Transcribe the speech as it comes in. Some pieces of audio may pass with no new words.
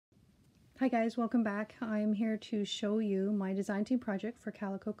Hi guys, welcome back. I'm here to show you my design team project for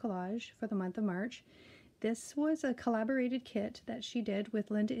Calicocollage for the month of March. This was a collaborated kit that she did with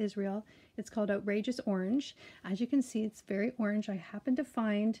Linda Israel. It's called Outrageous Orange. As you can see, it's very orange. I happened to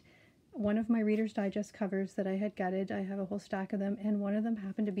find one of my Reader's Digest covers that I had gutted. I have a whole stack of them, and one of them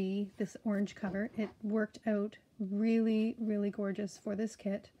happened to be this orange cover. It worked out really, really gorgeous for this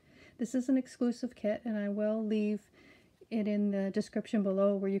kit. This is an exclusive kit, and I will leave it in the description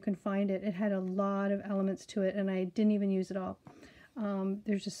below where you can find it. It had a lot of elements to it, and I didn't even use it all.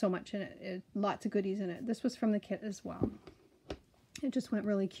 There's just so much in it. Lots of goodies in it. This was from the kit as well. It just went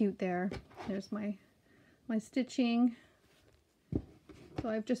really cute there. There's my stitching. So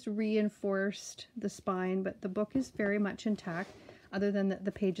I've just reinforced the spine, but the book is very much intact. Other than that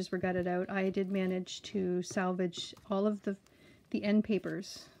the pages were gutted out, I did manage to salvage all of the end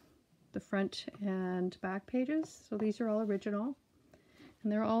papers, the front and back pages. So these are all original, and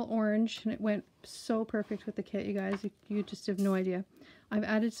they're all orange, and it went so perfect with the kit, you guys. You just have no idea. I've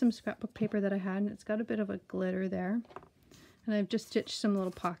added some scrapbook paper that I had, and it's got a bit of a glitter there, and I've just stitched some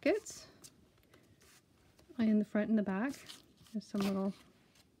little pockets in the front and the back. There's some little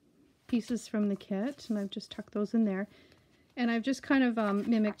pieces from the kit, and I've just tucked those in there, and I've just kind of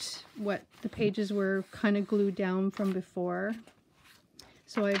mimicked what the pages were kind of glued down from before.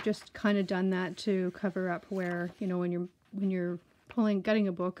 So I've just kind of done that to cover up where, you know, when you're gutting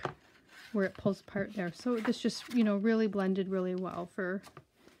a book, where it pulls apart there. So this just, you know, really blended really well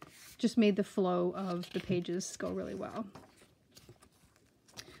just made the flow of the pages go really well.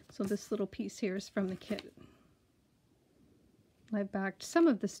 So this little piece here is from the kit. I've backed, some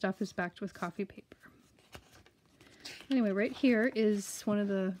of the stuff is backed with coffee paper. Anyway, right here is one of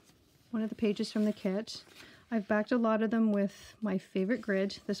the pages from the kit. I've backed a lot of them with my favorite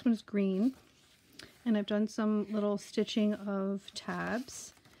grid. This one's green, and I've done some little stitching of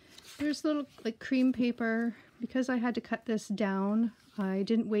tabs. There's little like cream paper. Because I had to cut this down, I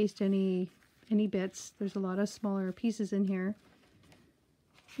didn't waste any bits. There's a lot of smaller pieces in here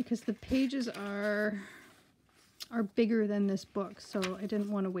because the pages are bigger than this book, so I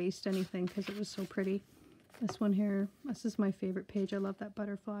didn't want to waste anything because it was so pretty. This one here, this is my favorite page. I love that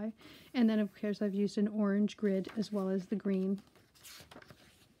butterfly. And then of course I've used an orange grid as well as the green.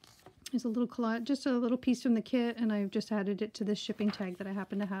 There's a little collage, just a little piece from the kit, and I've just added it to this shipping tag that I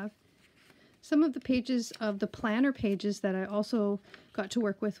happen to have. Some of the pages of the planner pages that I also got to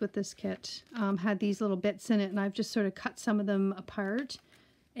work with this kit had these little bits in it, and I've just sort of cut some of them apart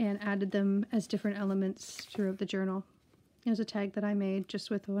and added them as different elements throughout the journal. There's a tag that I made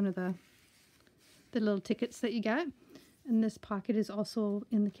just with one of the little tickets that you get, and this pocket is also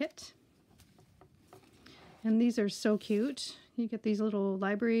in the kit. And these are so cute. You get these little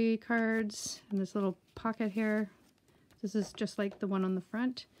library cards and this little pocket here. This is just like the one on the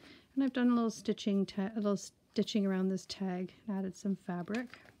front, and I've done a little stitching around this tag and added some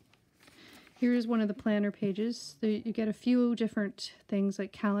fabric. Here's one of the planner pages. You get a few different things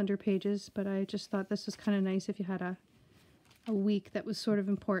like calendar pages, but I just thought this was kind of nice if you had a week that was sort of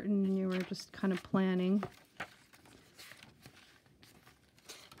important and you were just kind of planning.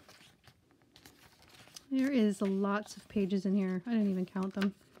 There is lots of pages in here. I didn't even count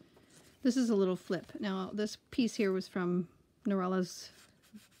them. This is a little flip. Now this piece here was from Norella's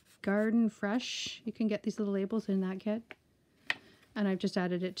Garden Fresh. You can get these little labels in that kit. And I've just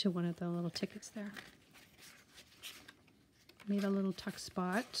added it to one of the little tickets there. Made a little tuck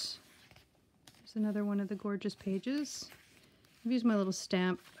spot. There's another one of the gorgeous pages. I've used my little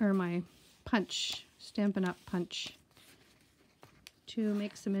stamp, or my punch, Stampin' Up! Punch, to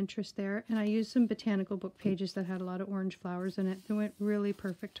make some interest there. And I used some botanical book pages that had a lot of orange flowers in it. They went really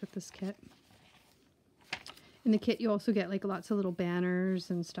perfect with this kit. In the kit you also get like lots of little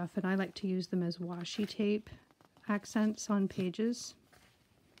banners and stuff, and I like to use them as washi tape accents on pages.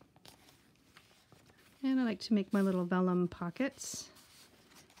 And I like to make my little vellum pockets.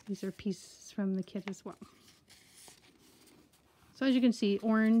 These are pieces from the kit as well. So as you can see,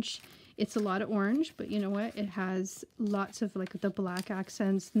 orange, it's a lot of orange, but you know what? It has lots of like the black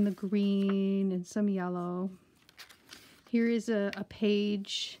accents and the green and some yellow. Here is a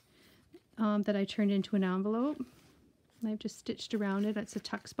page that I turned into an envelope. And I've just stitched around it. It's a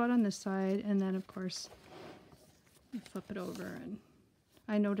tuck spot on this side, and then of course you flip it over. And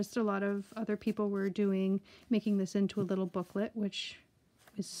I noticed a lot of other people were making this into a little booklet, which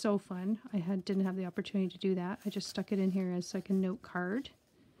is so fun. I didn't have the opportunity to do that. I just stuck it in here as like a note card.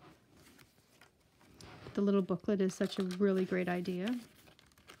 The little booklet is such a really great idea.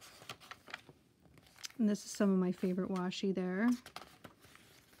 And this is some of my favorite washi there.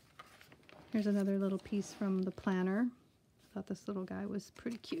 Here's another little piece from the planner. I thought this little guy was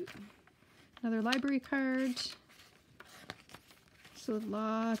pretty cute. Another library card. So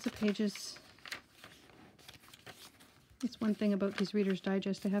lots of pages. That's one thing about these Reader's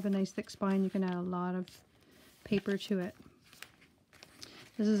Digest. They have a nice thick spine. You can add a lot of paper to it.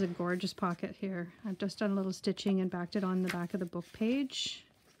 This is a gorgeous pocket here. I've just done a little stitching and backed it on the back of the book page.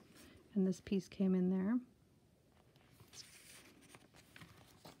 And this piece came in there.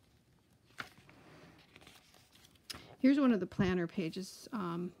 Here's one of the planner pages.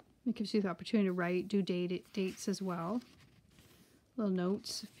 It gives you the opportunity to write, do dates as well. Little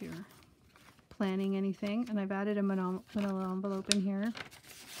notes if you're planning anything. And I've added a little envelope in here.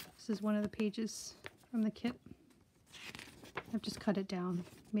 This is one of the pages from the kit. I've just cut it down,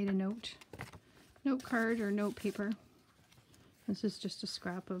 made a note card or note paper. This is just a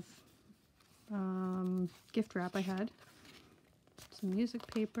scrap of gift wrap I had. Some music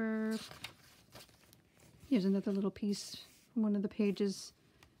paper. Here's another little piece from one of the pages.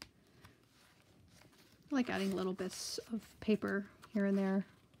 I like adding little bits of paper here and there.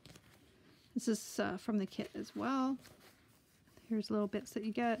 This is from the kit as well. Here's little bits that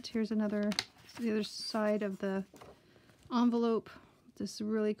you get. Here's the other side of the envelope. This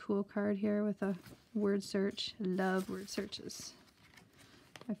really cool card here with a word search. I love word searches.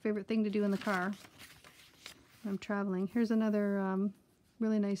 My favorite thing to do in the car when I'm traveling. Here's another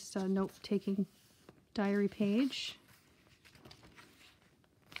really nice note-taking diary page.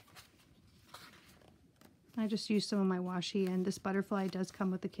 I just used some of my washi, and this butterfly does come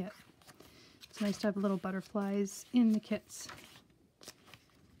with the kit. It's nice to have little butterflies in the kits.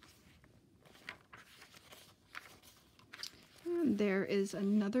 And there is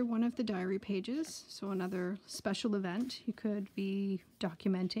another one of the diary pages, so another special event you could be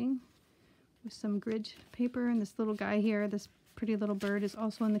documenting with some grid paper. And this little guy here, this pretty little bird, is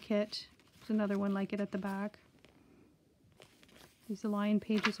also in the kit. There's another one like it at the back. These line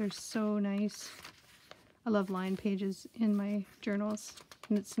pages are so nice. I love line pages in my journals,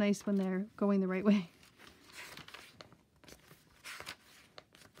 and it's nice when they're going the right way.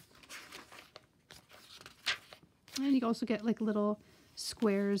 And you also get like little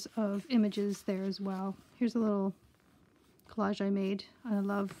squares of images there as well. Here's a little collage I made. I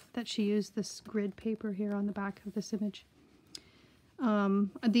love that she used this grid paper here on the back of this image.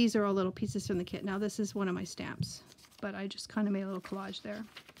 These are all little pieces from the kit. Now this is one of my stamps, but I just kind of made a little collage there.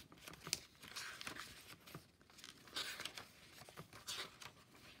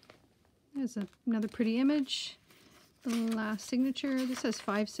 There's another pretty image. The last signature. This has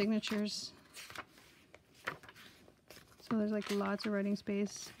 5 signatures. So there's like lots of writing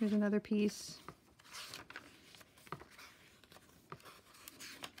space. Here's another piece.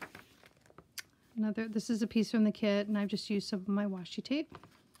 This is a piece from the kit, and I've just used some of my washi tape.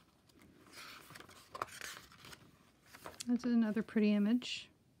 That's another pretty image.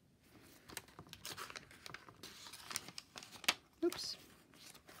 Oops.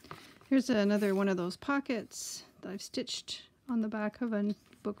 Here's another one of those pockets that I've stitched on the back of a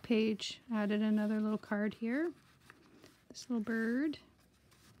book page. Added another little card here. This little bird.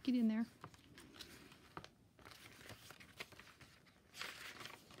 Get in there.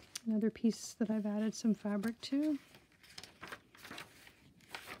 Another piece that I've added some fabric to.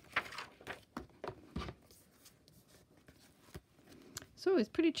 So it's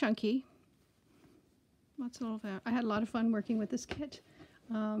pretty chunky. I had a lot of fun working with this kit.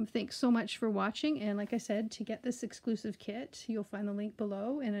 Thanks so much for watching, and like I said, to get this exclusive kit, you'll find the link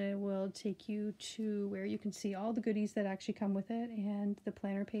below, and it will take you to where you can see all the goodies that actually come with it and the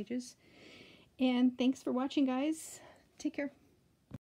planner pages. And thanks for watching, guys. Take care.